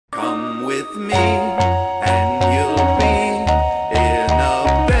with me, and you'll be in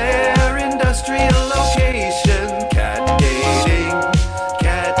a bare industrial location. Cat dating,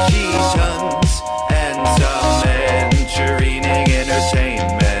 catchy tons, and some entertaining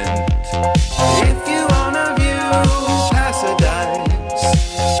entertainment. If you wanna view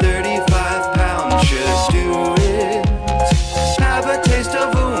Paradise, 35 pounds should do it. Have a taste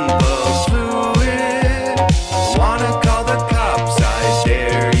of Oompa fluid. Wanna call the cops? I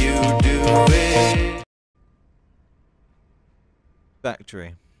dare you do it.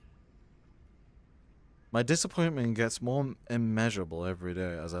 Factory. My disappointment gets more immeasurable every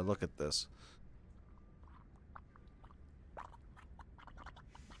day as I look at this.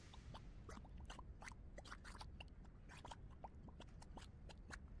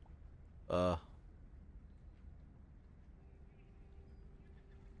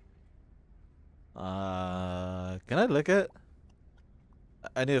 Can I lick it?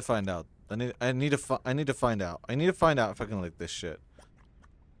 I need to find out. I need to find out. I need to find out if I can lick this shit.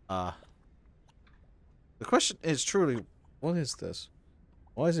 The question is truly, what is this?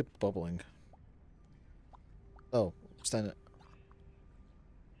 Why is it bubbling? Oh, stand it.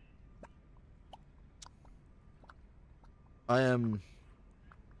 I am...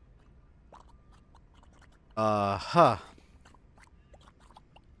 huh.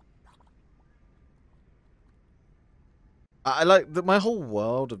 I like that my whole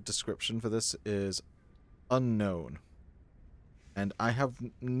world of description for this is unknown. And I have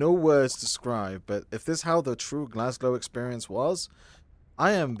no words to describe, but if this is how the true Glasgow experience was,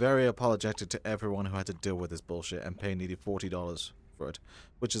 I am very apologetic to everyone who had to deal with this bullshit and pay nearly $40 for it,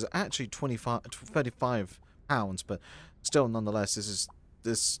 which is actually 35 pounds, but still, nonetheless,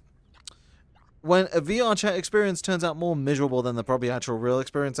 this. When a VRChat experience turns out more miserable than the probably actual real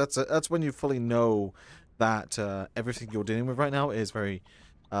experience, that's when you fully know that everything you're dealing with right now is very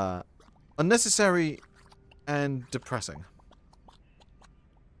unnecessary and depressing.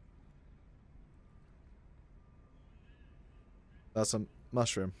 That's a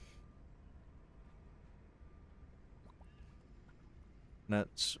mushroom.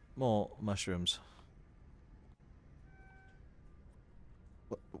 That's more mushrooms.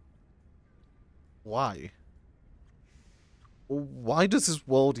 Why? Why does this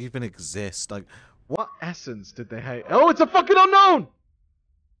world even exist? Like, what essence did they hate? Oh, it's a fucking unknown!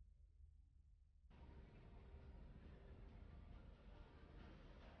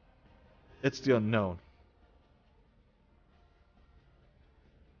 It's the unknown.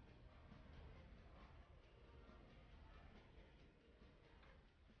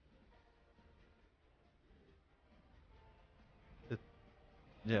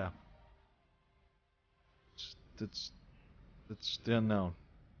 Yeah. It's the unknown.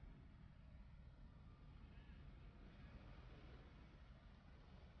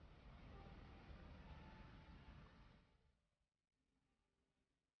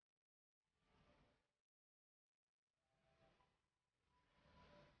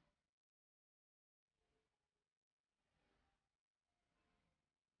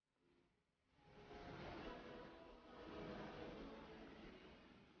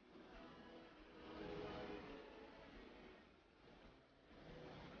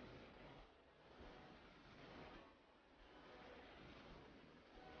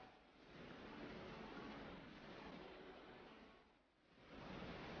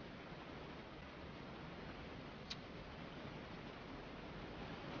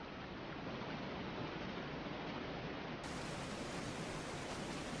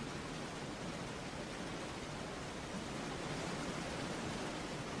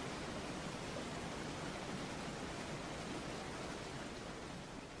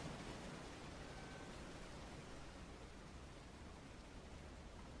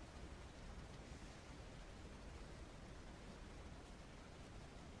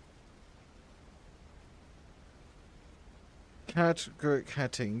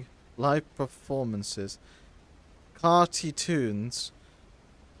 Catting, live performances, cartoons,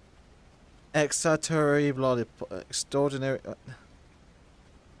 extraordinary.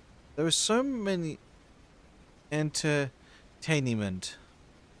 There are so many entertainment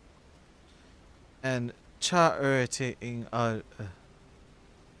and charting. The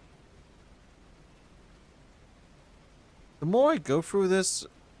more I go through this,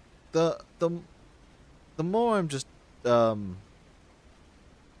 the more I'm just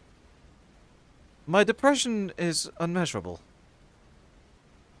my depression is unmeasurable.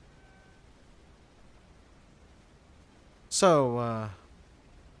 So,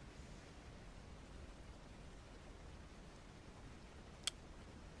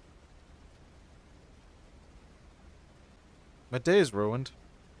 my day is ruined.